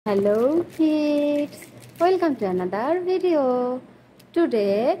Hello kids, welcome to another video.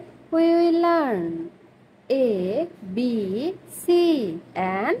 Today we will learn A, B, C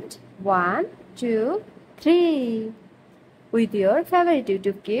and 1, 2, 3 with your favorite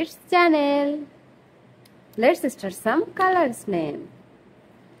YouTube Kids channel. Let's start some colors name.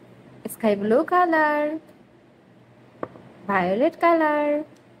 Sky blue color, violet color,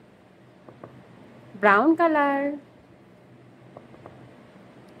 brown color,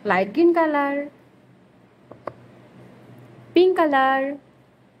 light green color, pink color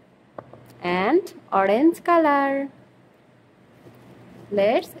and orange color.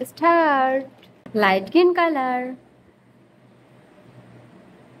 Let's start. Light green color.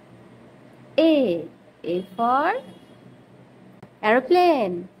 A for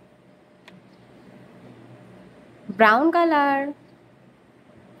aeroplane. Brown color.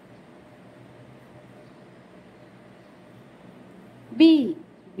 B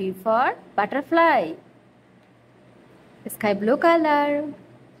for butterfly. Sky blue color.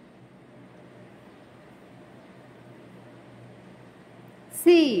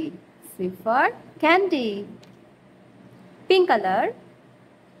 C for candy. Pink color.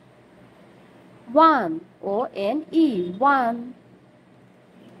 1 O-N-E 1.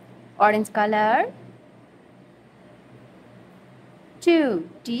 Orange color. 2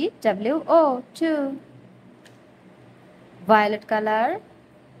 T-W-O 2. Violet color.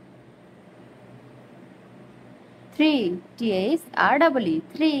 3 T-H-R-E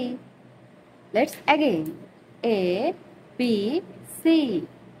 3. Let's again. A, B, C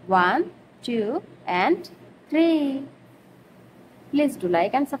 1, 2 and 3. Please do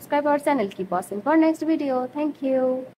like and subscribe our channel. Keep watching for next video. Thank you.